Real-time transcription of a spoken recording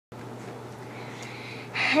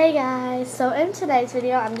Hey guys, so in today's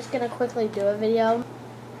video, I'm just going to quickly do a video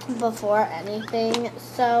before anything.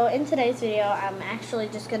 So in today's video, I'm actually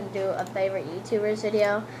just going to do a favorite YouTubers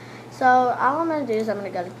video. So all I'm going to do is I'm going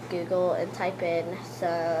to go to Google and type in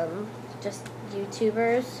some just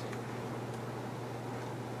YouTubers.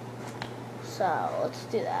 So let's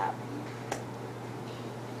do that.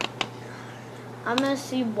 I'm going to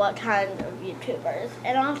see what kind of YouTubers,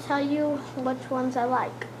 and I'll tell you which ones I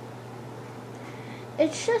like.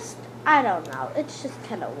 It's just, I don't know. It's just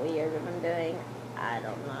kind of weird what I'm doing. I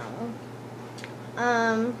don't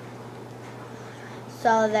know.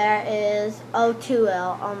 So there is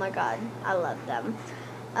O2L. Oh my god, I love them.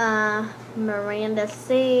 Miranda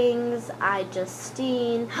Sings,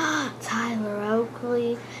 Justine, Tyler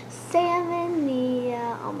Oakley, Sam and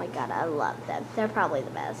Nia. Oh my god, I love them. They're probably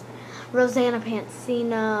the best. Rosanna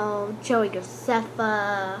Pansino, Joey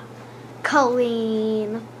Josefa,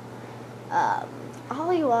 Colleen.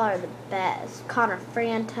 All you all are the best. Connor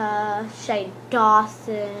Franta, Shane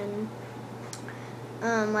Dawson.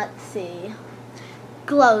 Let's see.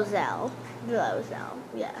 Glozell,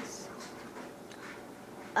 yes.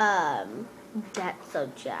 That's So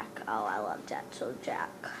Jack. Oh, I love That's So Jack.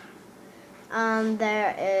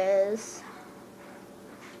 There is,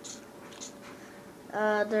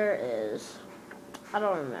 I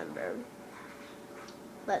don't remember.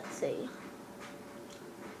 Let's see.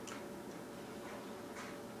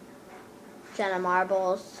 Jenna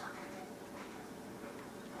Marbles.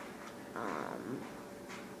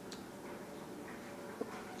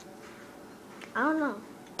 I don't know.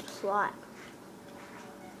 Just a lot.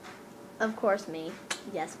 Of course, me.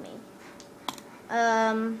 Yes, me.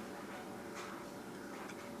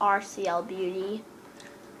 RCL Beauty.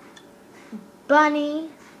 Bunny,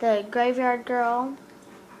 the Graveyard Girl.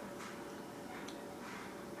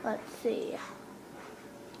 Let's see.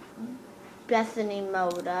 Bethany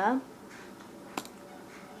Moda.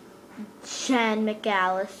 Jen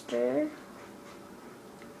McAllister.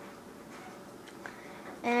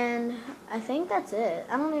 And I think that's it.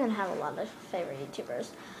 I don't even have a lot of favorite YouTubers.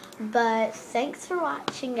 But thanks for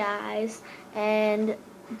watching, guys. And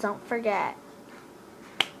don't forget.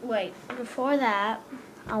 Wait, before that,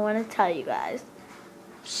 I want to tell you guys.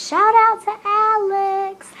 Shout out to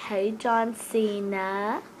Alex. Hey, John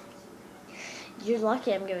Cena. You're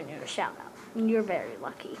lucky I'm giving you a shout out. You're very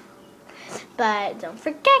lucky. But don't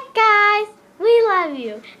forget, guys. We love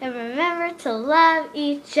you. And remember to love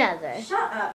each other. Shut up.